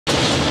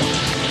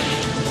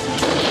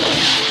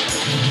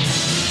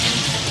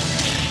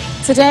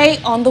Today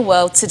on The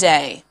World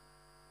Today,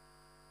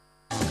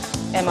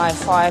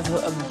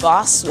 MI5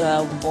 boss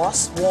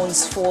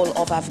warns fall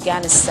of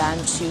Afghanistan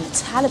to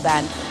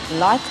Taliban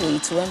likely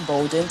to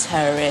embolden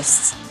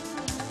terrorists.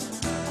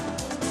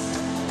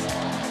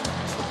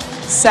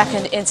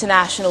 Second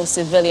international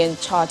civilian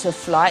charter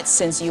flight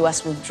since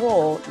U.S.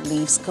 withdrawal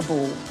leaves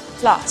Kabul.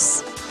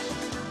 Plus,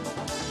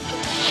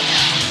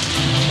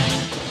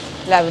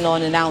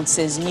 Lebanon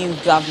announces new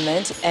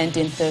government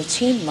ending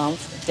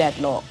 13-month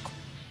deadlock.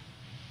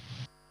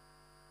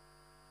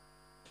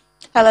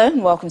 Hello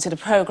and welcome to the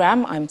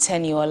program. I'm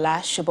Teniola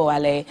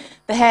Shoboale.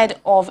 The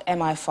head of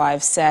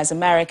MI5 says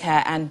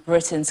America and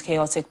Britain's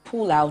chaotic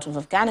pull-out of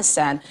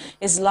Afghanistan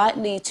is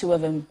likely to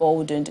have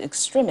emboldened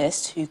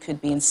extremists who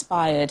could be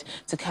inspired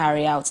to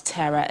carry out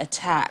terror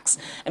attacks,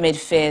 amid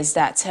fears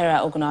that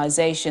terror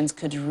organizations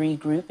could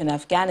regroup in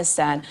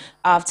Afghanistan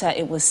after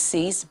it was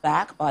seized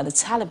back by the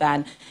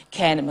Taliban.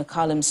 Ken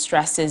McCullum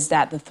stresses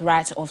that the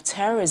threat of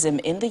terrorism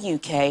in the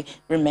UK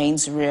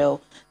remains real.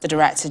 The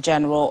Director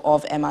General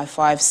of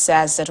MI5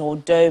 says that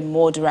although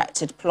more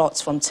directed plots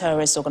from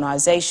terrorist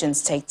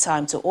organizations take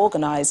time to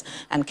organize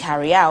and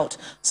carry out,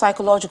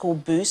 psychological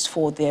boosts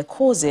for their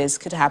causes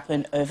could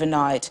happen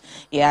overnight.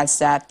 He adds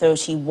that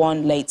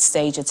 31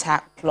 late-stage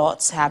attack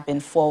plots have been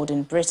foiled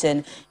in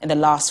Britain in the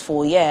last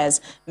 4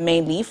 years,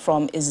 mainly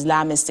from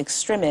Islamist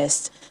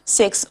extremists.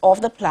 6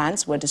 of the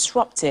plans were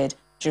disrupted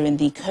during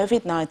the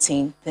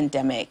COVID-19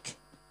 pandemic.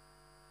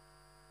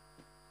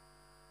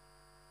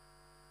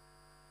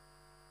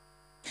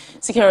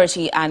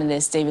 Security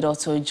analyst David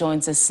Otto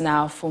joins us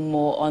now for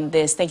more on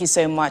this. Thank you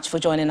so much for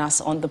joining us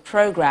on the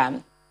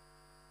program.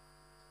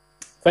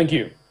 Thank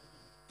you.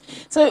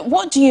 So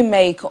what do you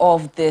make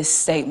of this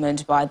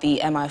statement by the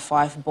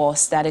MI5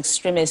 boss that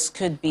extremists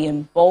could be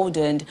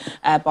emboldened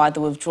by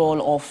the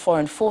withdrawal of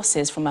foreign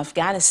forces from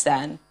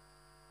Afghanistan?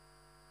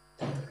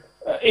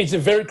 It's a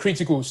very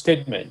critical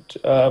statement.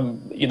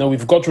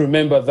 We've got to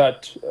remember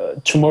that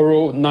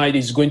tomorrow night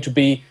is going to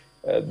be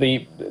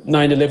the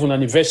 9/11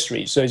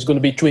 anniversary. So it's going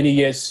to be 20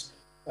 years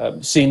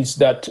since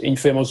that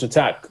infamous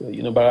attack,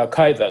 by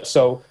Al-Qaeda.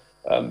 So,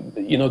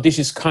 this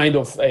is kind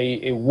of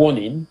a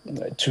warning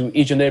to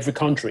each and every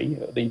country,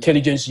 the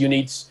intelligence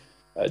units,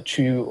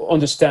 to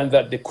understand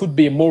that there could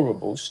be a moral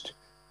boost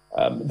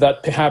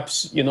that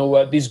perhaps,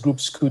 these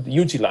groups could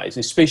utilize,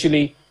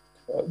 especially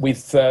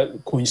with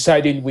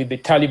coinciding with the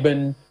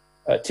Taliban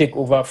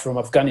takeover from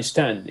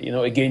Afghanistan,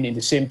 again in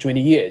the same 20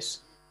 years.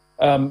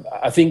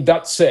 I think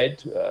that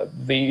said,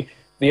 the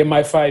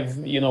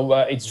MI5,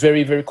 it's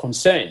very, very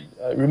concerned.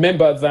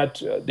 Remember that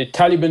the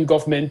Taliban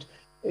government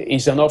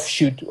is an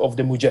offshoot of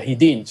the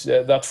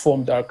Mujahideen that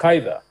formed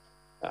Al-Qaeda.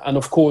 And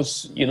of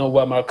course,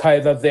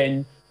 Al-Qaeda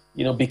then,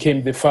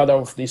 became the father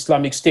of the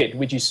Islamic State,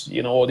 which is,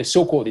 or the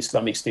so-called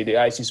Islamic State, the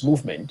ISIS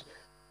movement.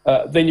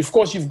 Then, of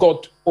course, you've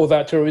got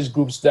other terrorist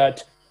groups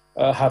that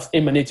have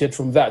emanated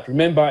from that.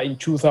 Remember, in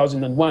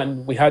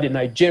 2001, we had in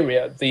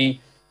Nigeria the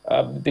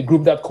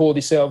group that called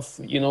itself,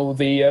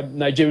 the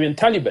Nigerian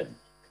Taliban.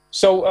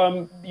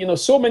 So,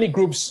 so many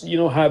groups,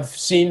 have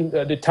seen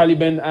the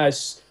Taliban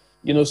as,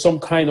 some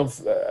kind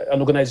of an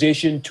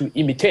organization to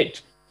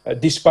imitate,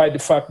 despite the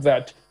fact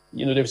that,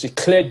 there's a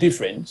clear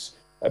difference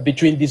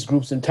between these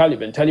groups and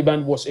Taliban.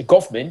 Taliban was a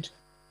government,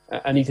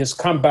 and it has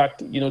come back,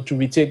 to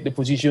retake the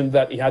position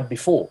that it had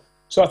before.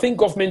 So I think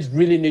governments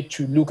really need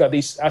to look at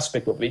this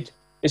aspect of it,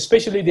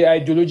 especially the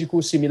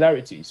ideological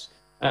similarities,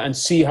 and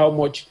see how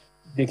much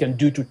they can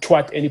do to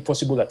thwart any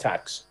possible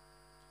attacks.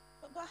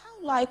 But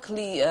how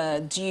likely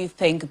do you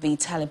think the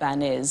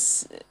Taliban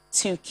is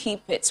to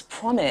keep its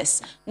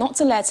promise not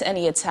to let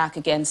any attack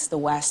against the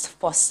West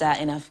foster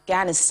in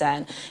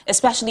Afghanistan,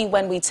 especially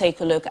when we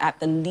take a look at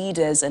the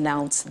leaders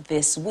announced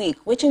this week,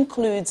 which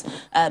includes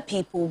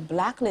people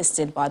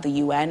blacklisted by the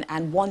UN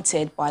and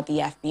wanted by the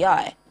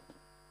FBI?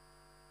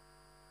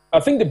 I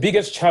think the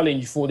biggest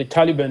challenge for the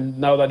Taliban,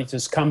 now that it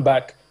has come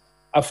back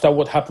after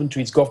what happened to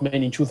its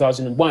government in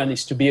 2001,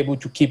 is to be able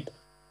to keep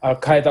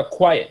Al-Qaeda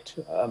quiet.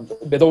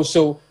 But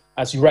also,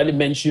 as you rightly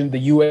mentioned, the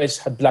US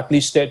had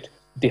blacklisted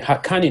the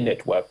Haqqani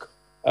network,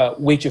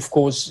 which, of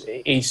course,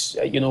 is,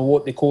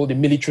 what they call the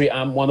military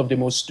arm, one of the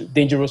most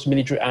dangerous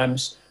military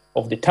arms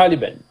of the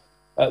Taliban.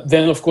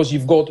 Then, of course,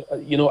 you've got,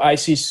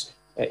 ISIS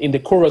in the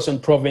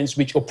Khorasan province,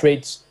 which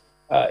operates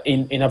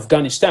in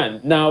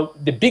Afghanistan. Now,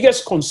 the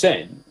biggest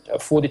concern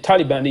for the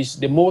Taliban is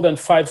the more than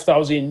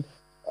 5,000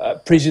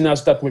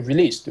 prisoners that were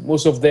released.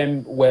 Most of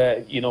them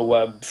were,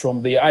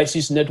 from the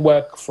ISIS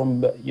network,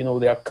 from, the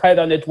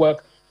Al-Qaeda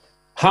network.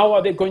 How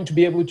are they going to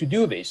be able to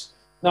do this?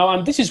 Now,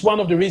 and this is one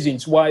of the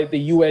reasons why the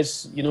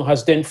US,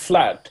 has then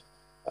flagged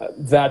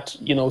that,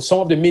 some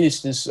of the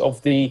ministers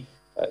of the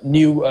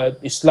new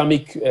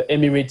Islamic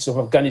Emirates of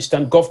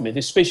Afghanistan government,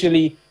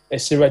 especially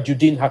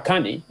Sirajuddin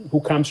Haqqani,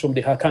 who comes from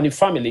the Haqqani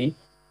family,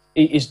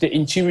 is the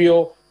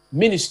interior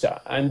minister,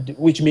 and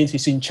which means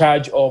he's in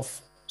charge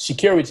of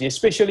security,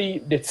 especially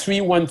the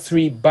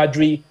 313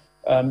 Badri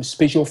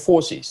special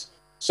forces.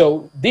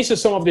 So these are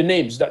some of the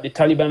names that the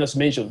Taliban has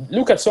mentioned.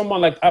 Look at someone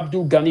like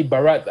Abdul Ghani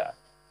Baradar,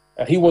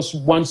 He was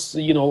once, a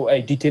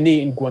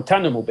detainee in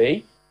Guantanamo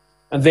Bay.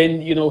 And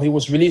then, he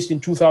was released in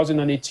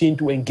 2018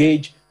 to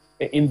engage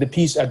in the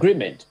peace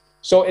agreement.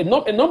 So a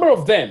number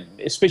of them,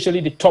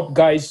 especially the top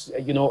guys,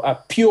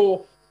 are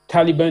pure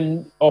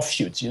Taliban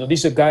offshoots.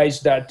 These are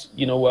guys that,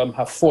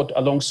 have fought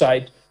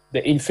alongside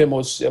the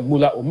infamous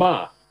Mullah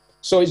Omar.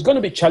 So it's going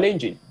to be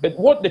challenging. But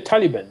what the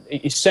Taliban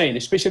is saying,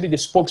 especially the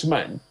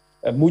spokesman,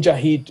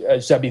 Mujahid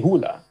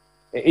Zabihullah,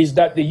 is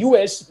that the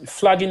U.S.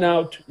 flagging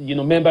out,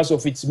 members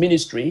of its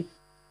ministry,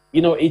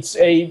 it's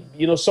a,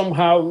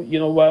 somehow,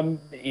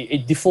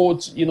 it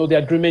defaults, the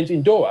agreement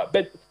in Doha.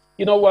 But,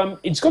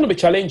 it's going to be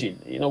challenging,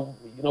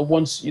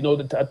 once,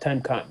 the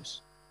time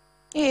comes.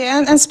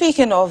 Yeah, and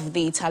speaking of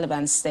the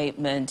Taliban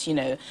statement,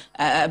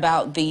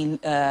 about the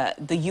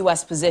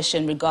U.S.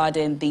 position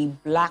regarding the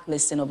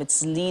blacklisting of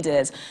its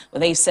leaders, well,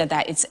 they've said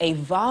that it's a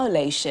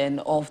violation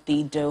of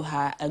the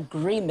Doha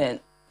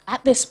agreement.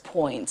 At this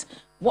point,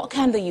 what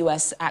can the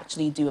U.S.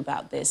 actually do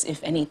about this,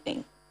 if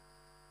anything?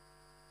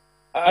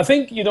 I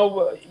think,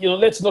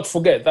 let's not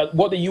forget that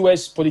what the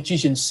U.S.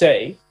 politicians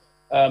say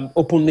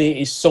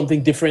openly is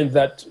something different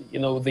that,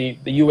 the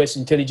U.S.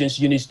 intelligence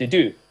units, they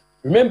do.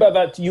 Remember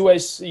that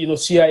U.S.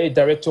 CIA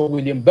Director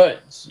William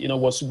Burns,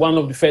 was one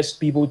of the first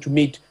people to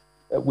meet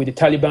with the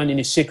Taliban in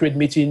a secret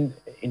meeting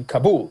in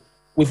Kabul.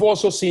 We've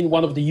also seen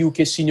one of the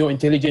UK senior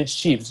intelligence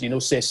chiefs,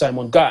 Sir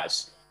Simon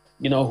Gass,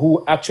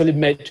 who actually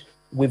met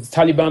with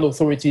Taliban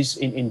authorities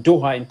in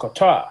Doha, in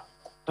Qatar.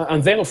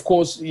 And then, of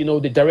course,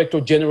 the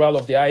Director General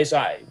of the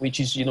ISI, which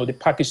is, the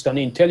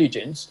Pakistani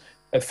intelligence,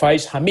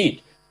 Faiz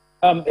Hamid.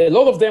 A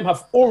lot of them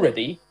have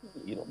already,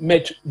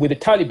 met with the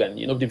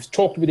Taliban. They've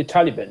talked with the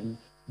Taliban.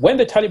 When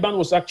the Taliban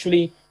was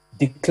actually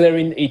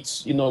declaring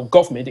its,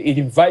 government, it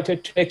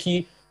invited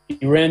Turkey,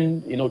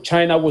 Iran,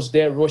 China was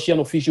there, Russian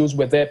officials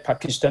were there,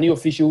 Pakistani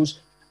officials,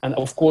 and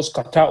of course,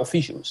 Qatar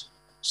officials.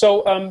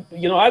 So,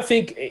 I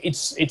think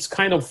it's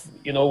kind of,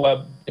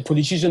 the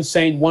politicians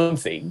saying one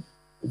thing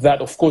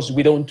that, of course,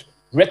 we don't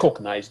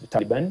recognize the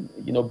Taliban,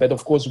 but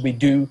of course we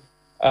do,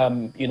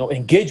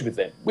 engage with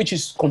them, which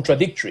is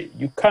contradictory.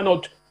 You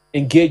cannot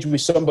engage with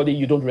somebody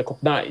you don't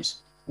recognize.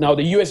 Now,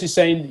 the U.S. is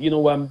saying,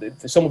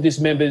 some of these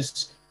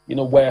members,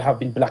 have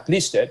been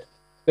blacklisted.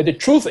 But the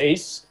truth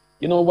is,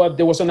 there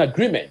was an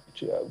agreement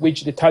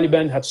which the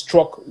Taliban had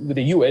struck with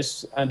the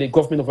U.S. and the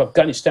government of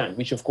Afghanistan,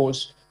 which, of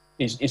course,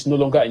 is no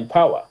longer in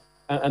power.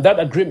 And that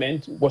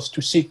agreement was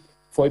to seek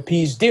for a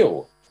peace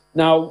deal.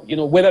 Now,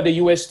 whether the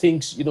U.S.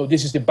 thinks,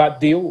 this is the bad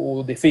deal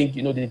or they think,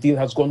 the deal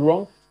has gone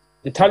wrong,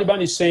 the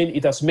Taliban is saying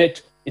it has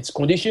met its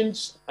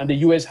conditions and the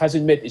U.S.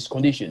 hasn't met its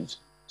conditions.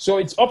 So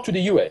it's up to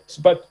the U.S.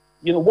 But,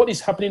 what is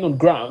happening on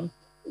ground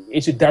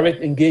is a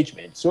direct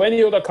engagement. So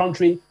any other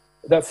country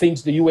that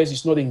thinks the U.S.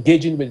 is not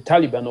engaging with the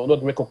Taliban or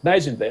not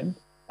recognizing them,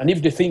 and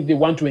if they think they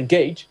want to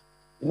engage,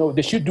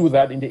 they should do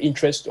that in the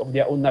interest of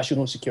their own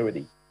national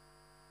security.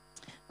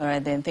 All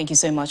right, then. Thank you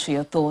so much for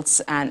your thoughts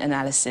and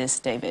analysis,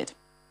 David.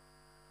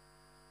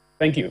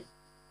 Thank you.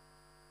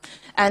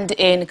 And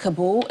in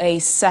Kabul, a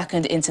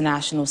second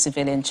international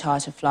civilian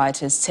charter flight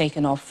has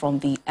taken off from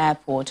the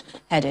airport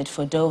headed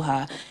for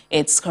Doha.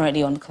 It's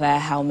currently unclear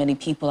how many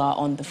people are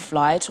on the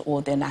flight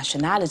or their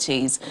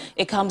nationalities.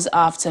 It comes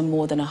after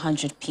more than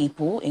 100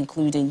 people,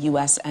 including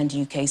US and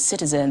UK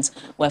citizens,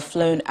 were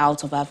flown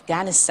out of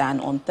Afghanistan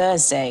on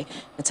Thursday.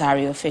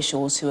 Qatari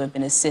officials who have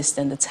been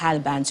assisting the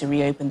Taliban to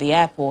reopen the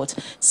airport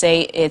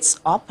say it's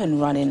up and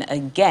running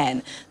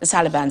again. The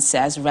Taliban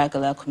says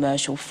regular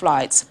commercial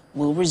flights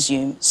will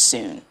resume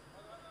soon.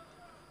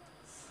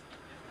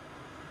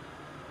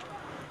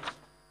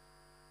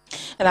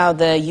 And now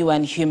the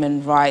UN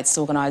Human Rights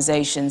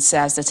Organization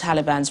says the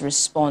Taliban's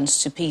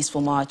response to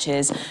peaceful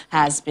marches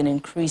has been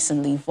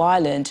increasingly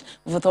violent,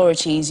 with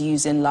authorities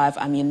using live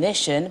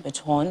ammunition,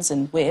 batons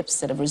and whips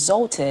that have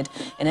resulted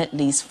in at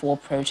least 4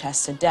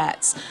 protester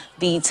deaths.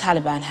 The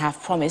Taliban have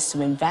promised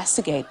to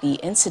investigate the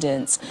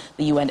incidents.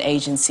 The UN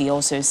agency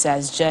also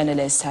says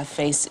journalists have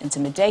faced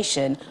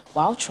intimidation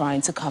while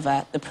trying to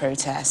cover the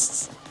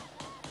protests.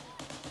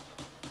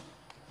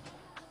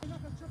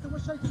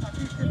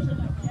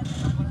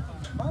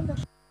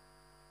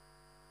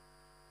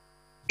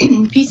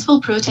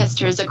 Peaceful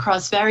protesters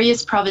across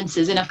various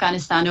provinces in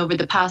Afghanistan over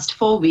the past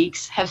 4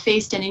 weeks have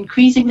faced an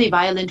increasingly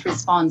violent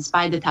response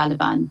by the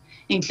Taliban,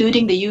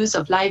 including the use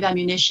of live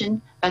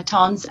ammunition,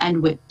 batons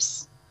and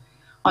whips.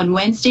 On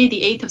Wednesday,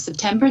 the 8th of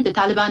September, the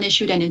Taliban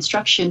issued an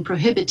instruction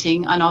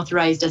prohibiting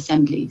unauthorized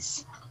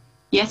assemblies.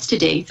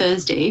 Yesterday,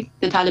 Thursday,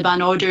 the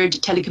Taliban ordered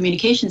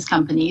telecommunications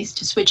companies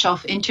to switch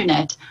off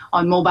internet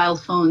on mobile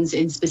phones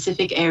in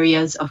specific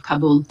areas of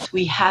Kabul.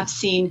 We have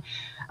seen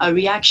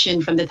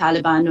reaction from the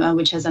Taliban,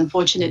 which has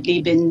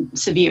unfortunately been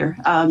severe.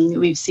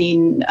 We've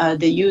seen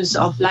the use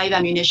of live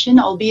ammunition,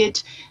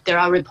 albeit there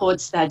are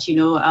reports that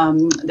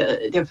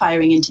they're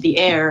firing into the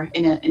air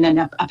in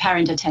an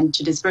apparent attempt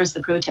to disperse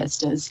the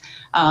protesters.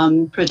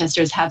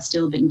 Protesters have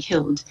still been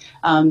killed.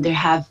 There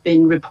have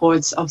been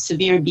reports of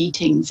severe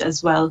beatings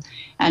as well,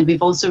 and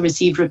we've also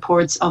received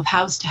reports of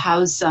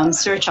house-to-house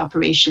search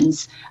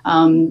operations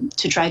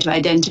to try to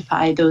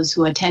identify those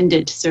who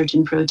attended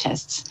certain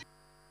protests.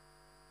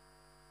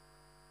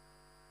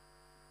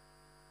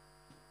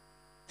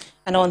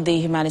 And on the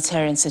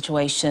humanitarian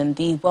situation,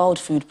 the World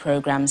Food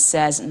Programme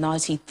says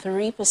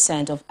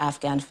 93% of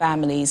Afghan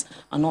families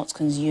are not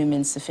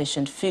consuming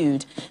sufficient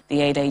food.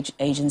 The aid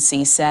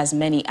agency says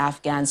many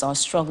Afghans are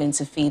struggling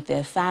to feed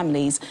their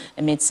families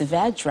amid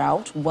severe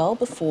drought well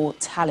before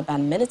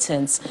Taliban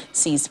militants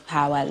seized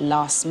power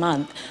last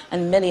month.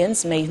 And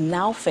millions may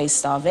now face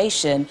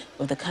starvation,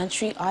 with the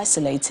country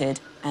isolated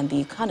and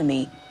the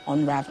economy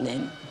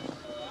unraveling.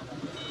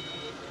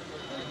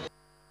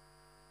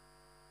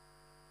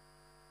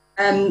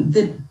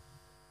 The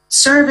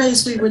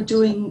surveys we were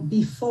doing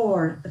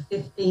before the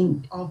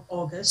 15th of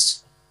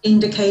August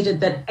indicated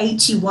that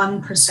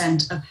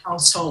 81% of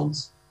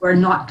households were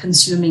not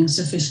consuming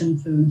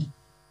sufficient food.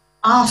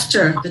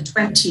 After the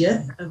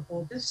 20th of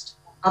August,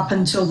 up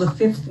until the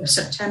 5th of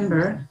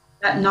September,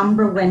 that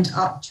number went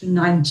up to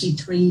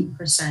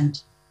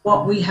 93%.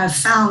 What we have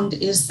found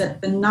is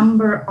that the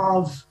number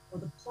of, or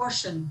the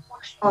portion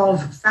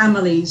of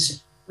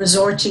families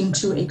resorting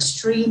to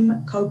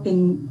extreme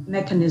coping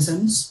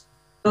mechanisms,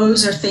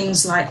 those are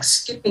things like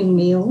skipping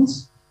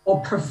meals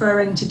or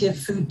preferring to give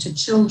food to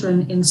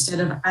children instead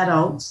of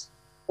adults,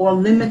 or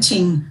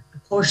limiting the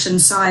portion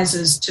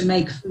sizes to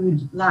make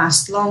food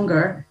last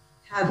longer,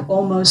 have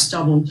almost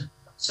doubled.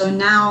 So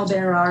now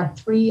there are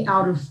 3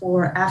 out of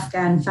 4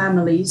 Afghan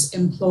families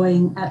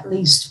employing at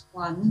least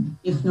one,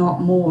 if not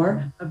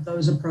more, of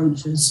those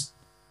approaches.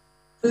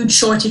 Food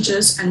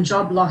shortages and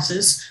job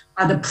losses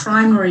are the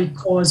primary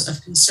cause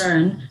of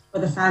concern for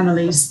the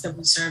families that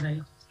we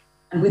surveyed.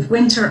 And with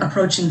winter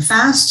approaching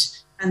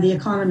fast and the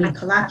economy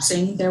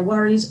collapsing, their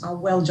worries are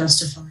well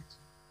justified.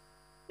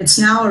 It's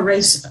now a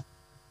race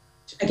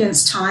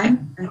against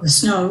time and the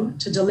snow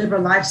to deliver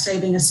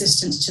life-saving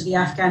assistance to the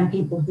Afghan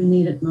people who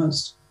need it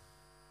most.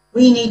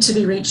 We need to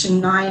be reaching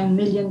 9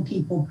 million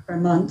people per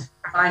month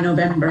by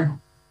November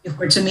if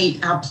we're to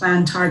meet our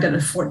planned target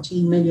of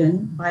 14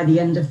 million by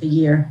the end of the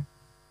year.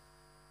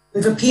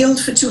 We've appealed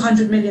for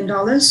 $200 million,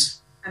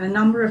 and a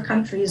number of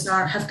countries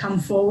have come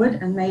forward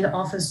and made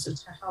offers to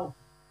help.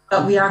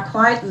 But we are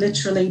quite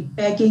literally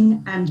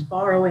begging and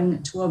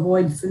borrowing to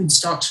avoid food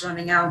stocks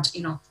running out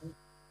in October.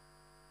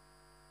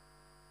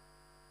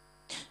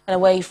 And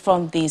away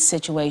from the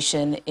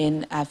situation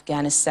in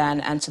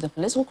Afghanistan and to the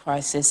political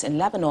crisis in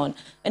Lebanon,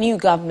 a new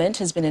government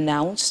has been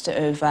announced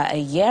over a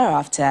year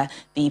after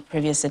the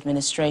previous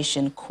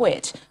administration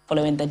quit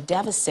following the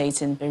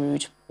devastating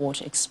Beirut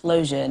port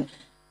explosion.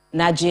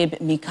 Najib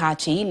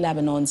Mikati,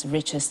 Lebanon's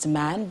richest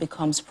man,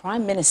 becomes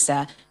prime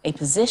minister, a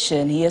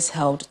position he has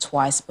held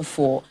twice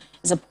before.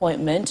 His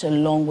appointment,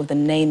 along with the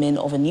naming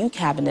of a new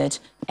cabinet,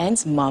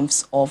 ends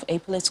months of a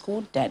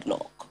political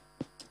deadlock.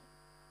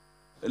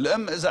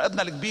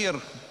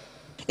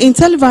 In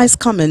televised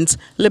comments,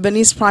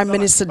 Lebanese Prime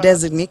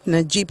Minister-designate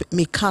Najib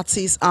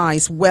Mikati's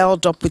eyes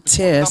welled up with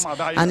tears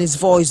and his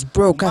voice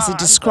broke as he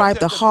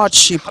described the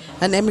hardship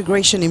and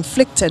emigration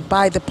inflicted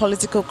by the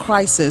political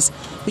crisis,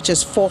 which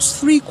has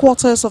forced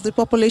 3/4 of the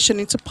population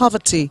into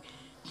poverty.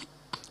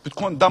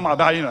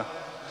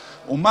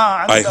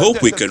 I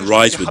hope we can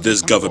rise with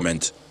this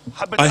government.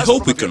 I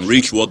hope we can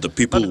reach what the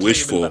people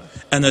wish for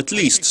and at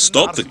least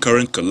stop the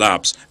current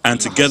collapse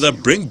and together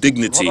bring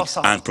dignity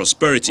and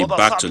prosperity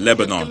back to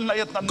Lebanon,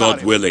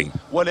 God willing.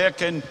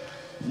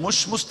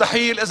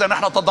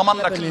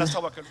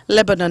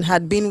 Lebanon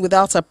had been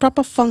without a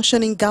proper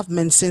functioning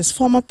government since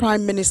former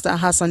Prime Minister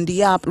Hassan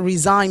Diab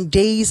resigned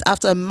days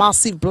after a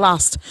massive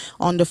blast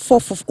on the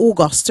 4th of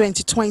August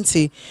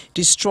 2020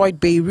 destroyed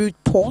Beirut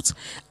port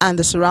and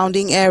the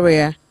surrounding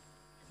area.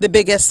 The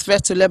biggest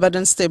threat to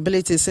Lebanon's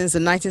stability since the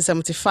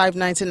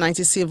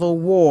 1975-1990 civil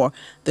war,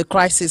 the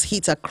crisis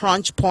hit a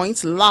crunch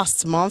point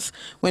last month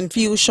when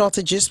fuel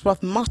shortages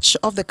brought much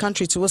of the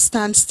country to a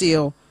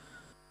standstill.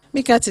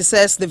 Mikati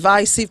says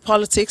divisive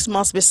politics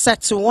must be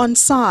set to one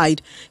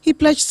side. He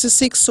pledged to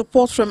seek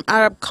support from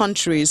Arab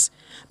countries.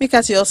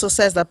 Mikati also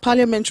says that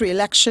parliamentary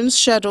elections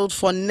scheduled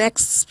for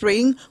next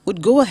spring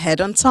would go ahead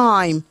on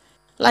time.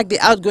 Like the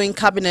outgoing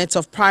cabinet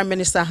of Prime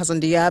Minister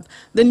Hassan Diab,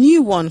 the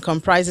new one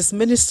comprises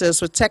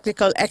ministers with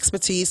technical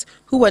expertise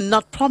who were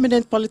not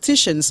prominent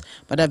politicians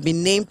but have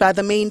been named by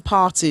the main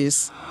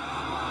parties.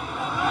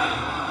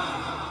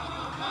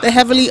 The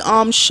heavily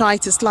armed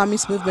Shiite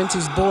Islamist movement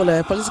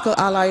Hezbollah, a political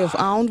ally of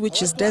Aoun,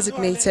 which is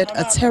designated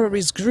a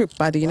terrorist group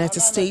by the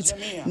United States,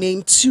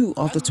 named 2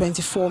 of the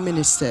 24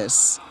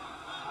 ministers.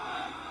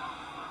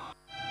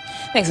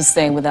 Thanks for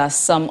staying with us.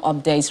 Some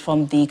updates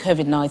from the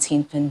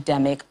COVID-19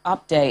 pandemic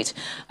update.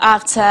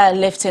 After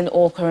lifting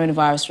all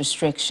coronavirus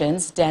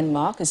restrictions,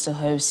 Denmark is to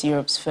host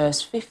Europe's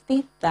first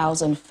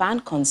 50,000 fan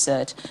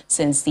concert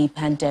since the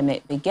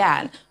pandemic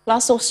began.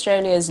 Plus,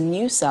 Australia's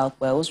New South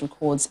Wales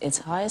records its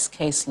highest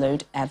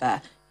caseload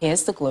ever.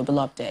 Here's the global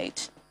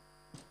update.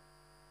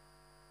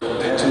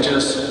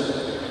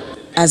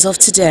 As of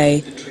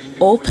today,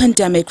 all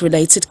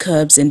pandemic-related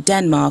curbs in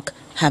Denmark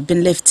have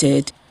been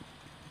lifted.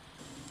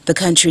 The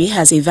country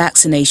has a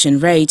vaccination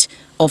rate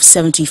of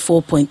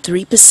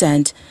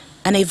 74.3%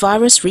 and a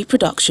virus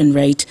reproduction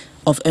rate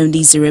of only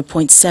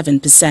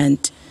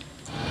 0.7%.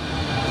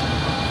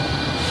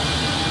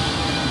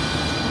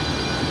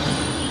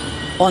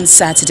 On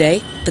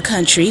Saturday, the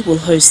country will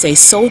host a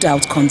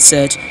sold-out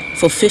concert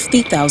for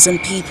 50,000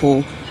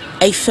 people,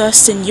 a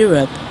first in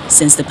Europe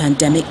since the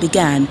pandemic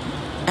began,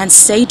 and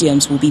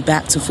stadiums will be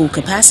back to full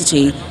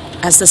capacity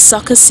as the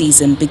soccer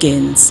season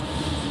begins.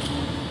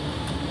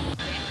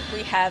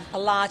 Have a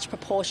large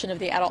proportion of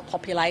the adult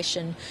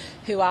population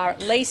who are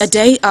at least... A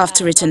day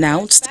after it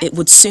announced it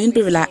would soon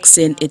be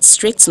relaxing its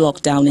strict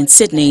lockdown in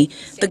Sydney,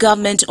 the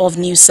government of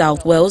New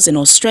South Wales in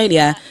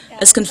Australia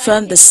has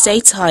confirmed the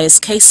state's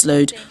highest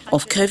caseload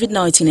of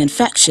COVID-19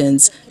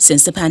 infections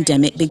since the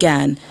pandemic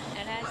began.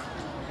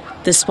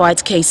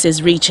 Despite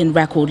cases reaching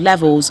record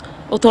levels,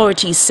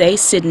 authorities say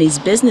Sydney's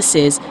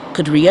businesses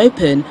could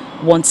reopen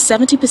once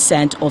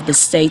 70% of the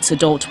state's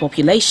adult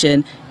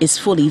population is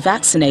fully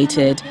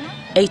vaccinated,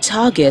 a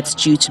target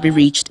due to be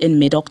reached in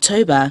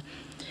mid-October.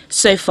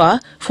 So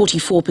far,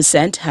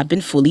 44% have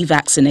been fully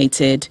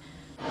vaccinated.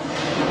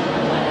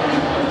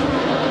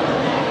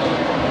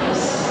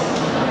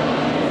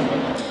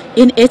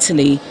 In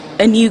Italy,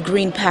 a new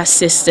Green Pass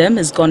system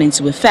has gone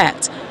into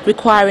effect,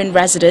 requiring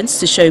residents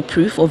to show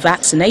proof of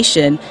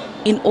vaccination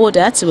in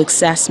order to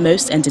access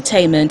most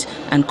entertainment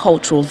and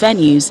cultural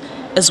venues,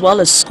 as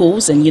well as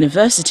schools and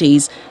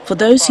universities for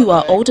those who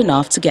are old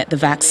enough to get the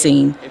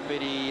vaccine.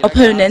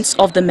 Opponents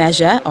of the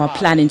measure are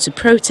planning to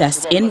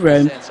protest in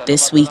Rome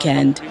this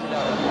weekend.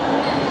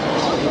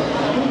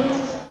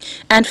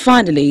 And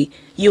finally,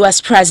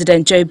 US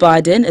President Joe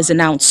Biden has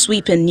announced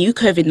sweeping new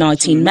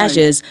COVID-19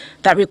 measures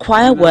that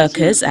require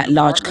workers at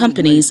large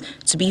companies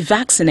to be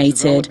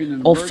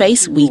vaccinated or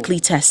face weekly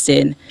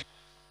testing.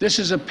 This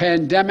is a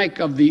pandemic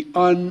of the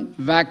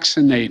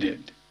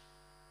unvaccinated,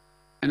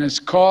 and it's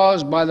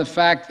caused by the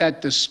fact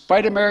that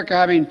despite America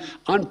having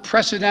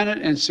unprecedented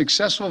and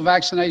successful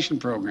vaccination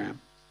program,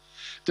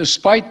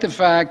 despite the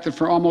fact that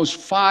for almost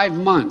 5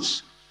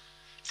 months,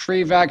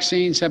 free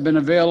vaccines have been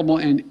available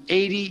in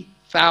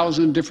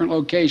 80,000 different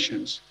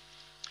locations,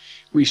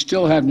 we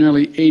still have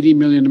nearly 80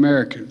 million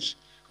Americans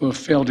who have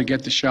failed to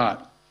get the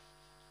shot.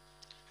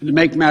 And to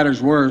make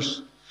matters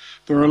worse,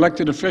 there are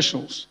elected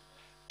officials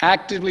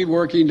actively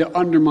working to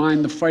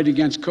undermine the fight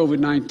against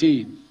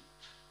COVID-19.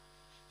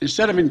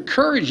 Instead of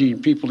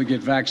encouraging people to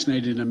get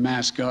vaccinated and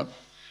mask up,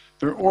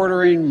 they're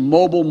ordering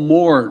mobile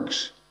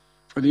morgues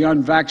for the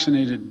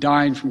unvaccinated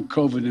dying from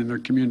COVID in their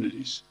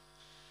communities.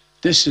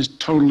 This is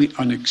totally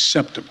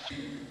unacceptable.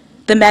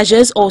 The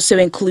measures also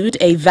include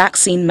a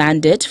vaccine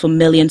mandate for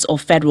millions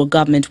of federal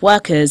government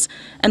workers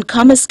and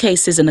come as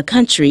cases in the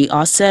country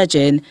are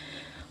surging.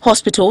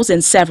 Hospitals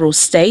in several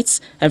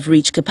states have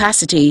reached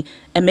capacity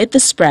amid the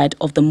spread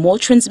of the more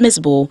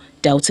transmissible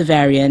Delta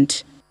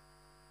variant.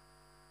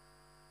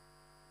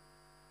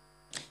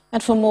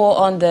 And for more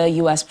on the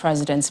U.S.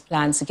 president's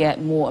plan to get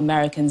more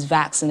Americans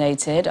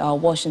vaccinated, our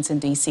Washington,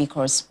 D.C.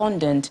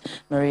 correspondent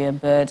Maria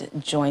Bird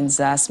joins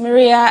us.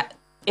 Maria,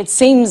 it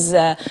seems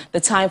the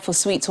time for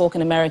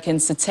sweet-talking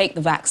Americans to take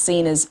the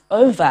vaccine is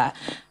over.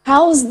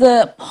 How's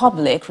the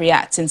public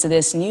reacting to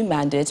this new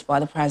mandate by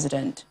the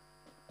president?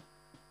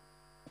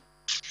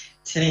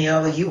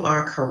 Teniola, you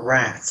are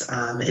correct.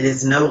 It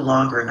is no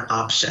longer an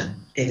option.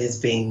 It is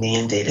being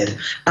mandated.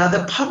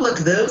 The public,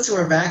 those who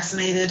are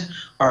vaccinated,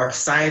 are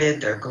excited.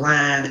 They're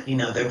glad.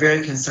 They're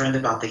very concerned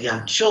about the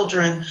young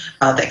children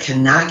that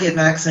cannot get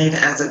vaccinated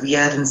as of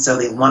yet, and so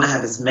they want to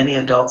have as many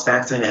adults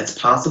vaccinated as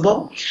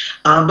possible.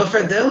 But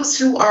for those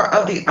who are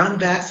of the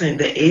unvaccinated,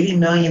 the 80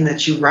 million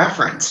that you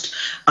referenced,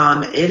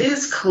 it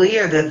is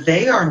clear that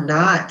they are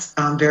not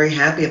very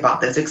happy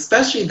about this,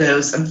 especially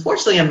those.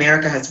 Unfortunately,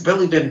 America has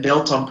really been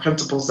built on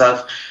principles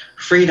of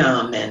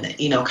freedom and,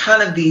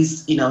 kind of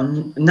these,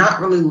 not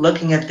really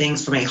looking at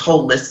things from a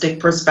holistic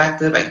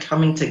perspective, a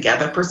coming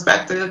together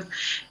perspective.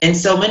 And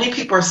so many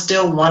people are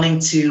still wanting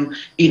to,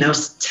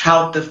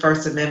 tout the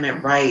First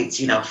Amendment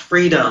rights,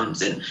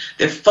 freedoms, and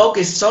they're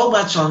focused so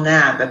much on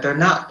that they're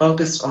not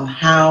focused on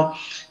how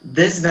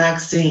this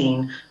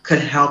vaccine could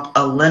help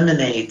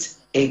eliminate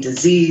a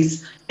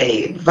disease,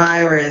 a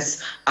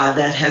virus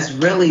that has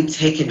really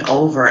taken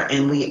over,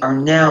 and we are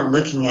now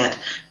looking at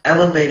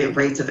elevated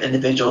rates of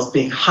individuals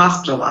being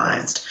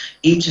hospitalized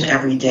each and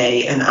every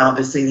day. And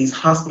obviously these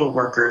hospital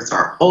workers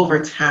are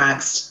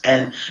overtaxed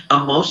and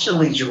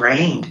emotionally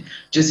drained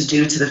just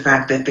due to the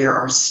fact that there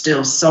are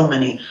still so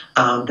many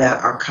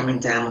that are coming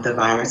down with the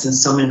virus and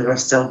so many that are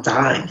still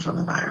dying from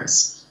the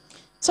virus.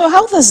 So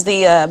how does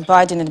the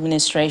Biden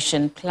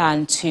administration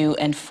plan to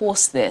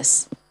enforce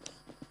this?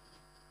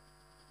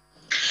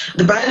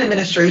 The Biden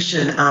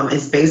administration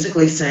is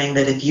basically saying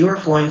that if you are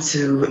going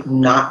to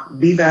not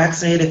be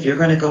vaccinated, if you're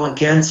going to go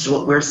against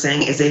what we're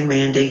saying is a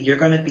mandate, you're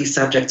going to be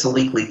subject to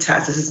weekly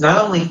tests. This is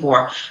not only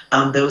for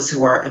those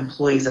who are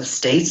employees of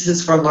states, this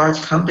is for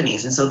large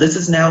companies. And so this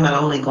is now not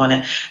only going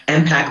to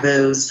impact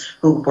those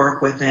who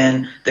work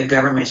within the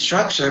government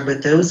structure,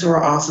 but those who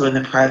are also in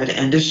the private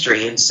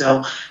industry. And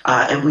so,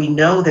 and we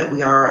know that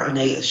we are on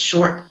a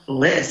short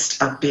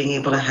list of being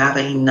able to have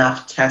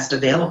enough tests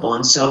available.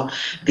 And so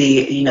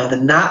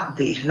the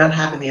not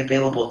having the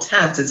available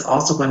tests is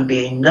also going to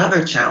be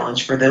another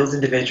challenge for those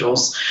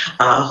individuals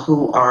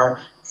who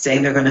are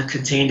saying they're going to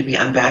continue to be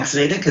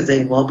unvaccinated, because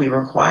they will be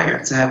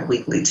required to have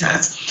weekly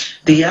tests.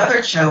 The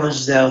other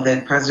challenge, though,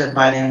 that President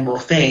Biden will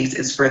face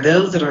is for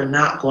those that are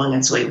not going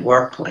into a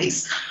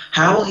workplace.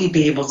 How will he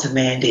be able to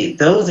mandate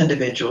those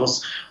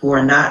individuals who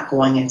are not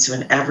going into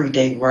an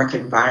everyday work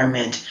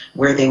environment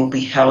where they will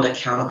be held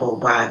accountable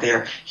by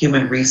their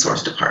human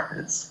resource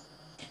departments?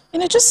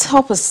 Just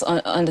help us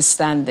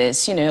understand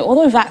this.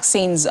 Although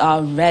vaccines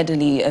are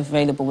readily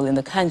available in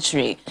the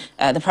country,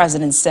 the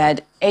president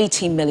said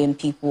 80 million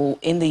people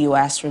in the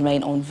U.S.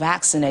 remain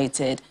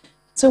unvaccinated.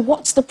 So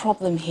what's the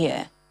problem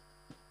here?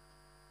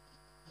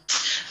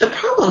 The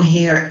problem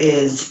here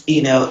is,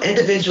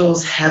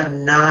 individuals have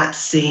not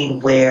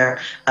seen where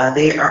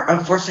they are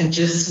unfortunately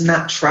just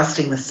not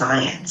trusting the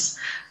science.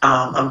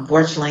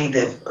 Unfortunately,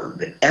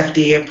 the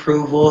FDA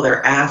approval,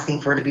 they're asking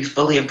for it to be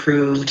fully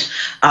approved,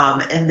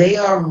 and they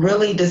are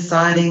really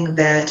deciding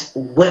that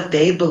what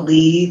they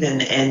believe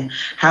and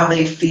how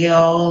they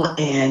feel,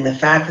 and the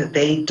fact that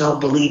they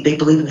believe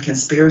in the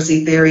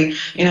conspiracy theory.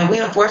 We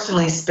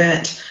unfortunately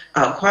spent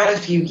quite a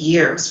few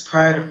years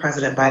prior to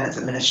President Biden's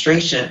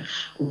administration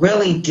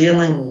really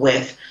dealing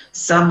with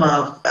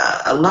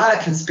a lot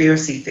of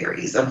conspiracy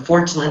theories.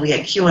 Unfortunately, we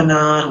had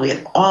QAnon, we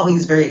had all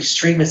these very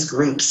extremist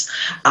groups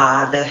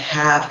that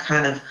have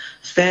kind of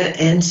fed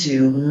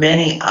into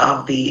many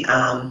of the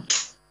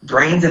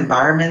brains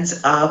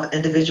environments of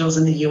individuals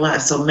in the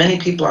U.S. So many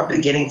people are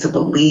beginning to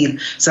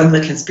believe some of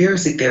the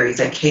conspiracy theories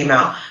that came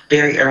out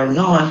very early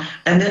on,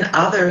 and then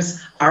others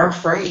are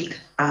afraid.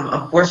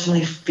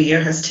 Unfortunately,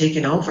 fear has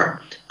taken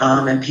over,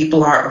 and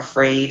people are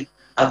afraid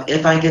of,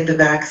 if I get the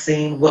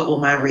vaccine, what will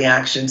my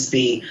reactions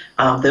be?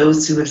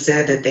 Those who have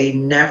said that they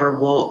never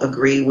will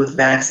agree with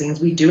vaccines.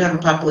 We do have a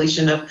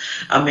population of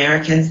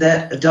Americans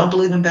that don't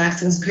believe in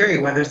vaccines,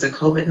 period, whether it's a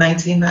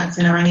COVID-19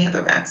 vaccine or any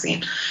other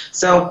vaccine.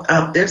 So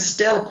there's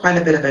still quite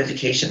a bit of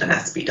education that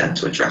has to be done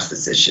to address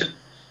this issue.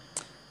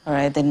 All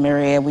right, then,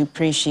 Maria, we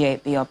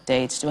appreciate the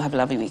update. Do have a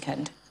lovely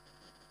weekend.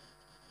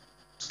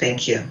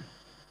 Thank you.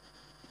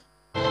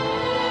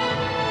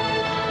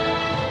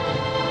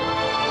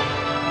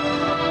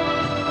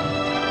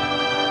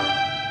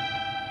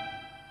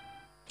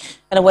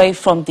 And away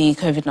from the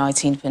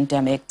COVID-19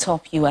 pandemic,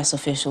 top U.S.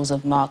 officials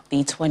have marked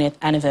the 20th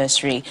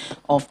anniversary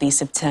of the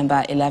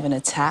September 11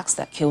 attacks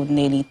that killed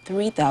nearly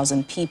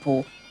 3,000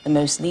 people, the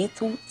most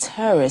lethal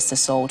terrorist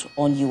assault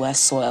on U.S.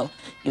 soil.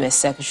 U.S.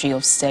 Secretary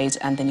of State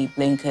Anthony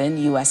Blinken,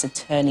 U.S.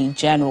 Attorney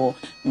General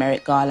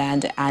Merrick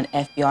Garland, and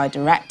FBI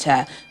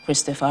Director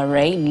Christopher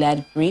Wray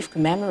led brief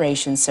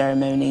commemoration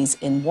ceremonies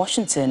in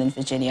Washington and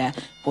Virginia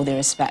for their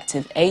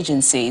respective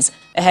agencies,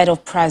 ahead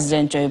of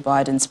President Joe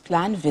Biden's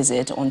planned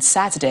visit on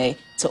Saturday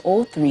to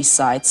all three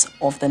sites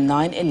of the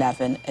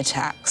 9/11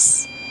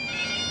 attacks.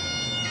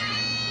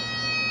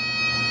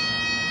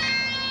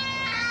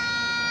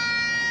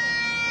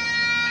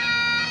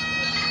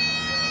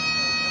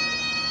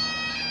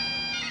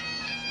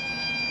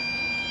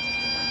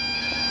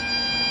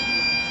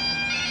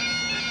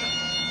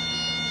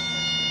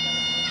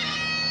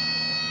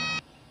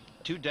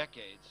 Two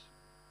decades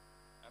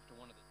after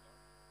one of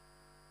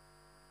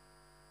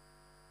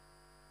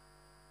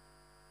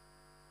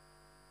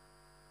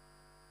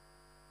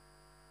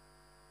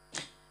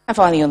the And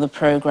finally on the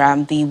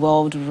program, the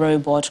World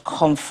Robot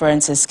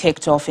Conference has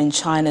kicked off in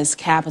China's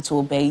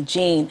capital,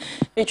 Beijing,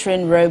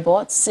 featuring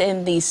robots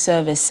in the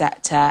service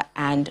sector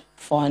and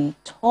fun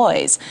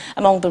toys.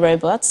 Among the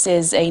robots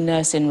is a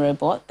nursing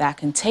robot that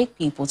can take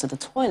people to the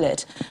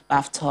toilet,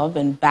 bathtub,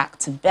 and back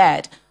to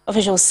bed.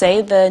 Officials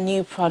say the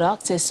new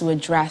product is to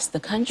address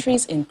the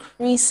country's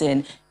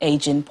increasing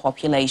aging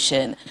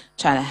population.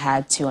 China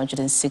had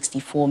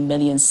 264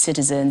 million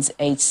citizens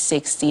aged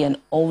 60 and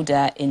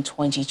older in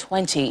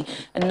 2020,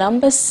 a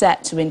number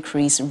set to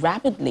increase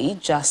rapidly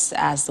just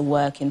as the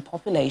working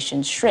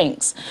population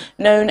shrinks.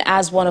 Known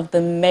as one of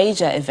the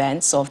major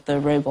events of the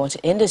robot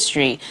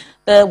industry,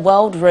 the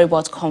World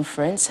Robot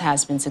Conference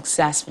has been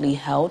successfully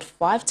held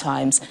 5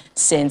 times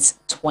since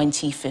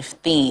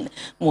 2015.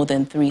 More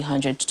than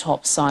 300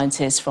 top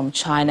scientists from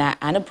China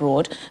and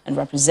abroad and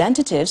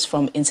representatives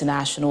from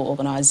international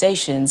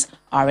organizations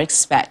are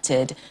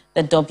expected.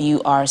 The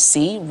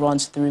WRC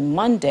runs through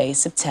Monday,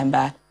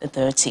 September the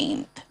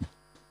 13th.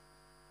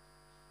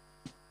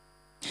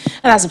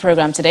 And that's the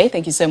program today.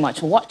 Thank you so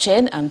much for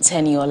watching. I'm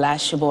Teniola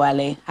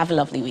Shoboale. Have a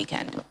lovely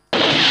weekend.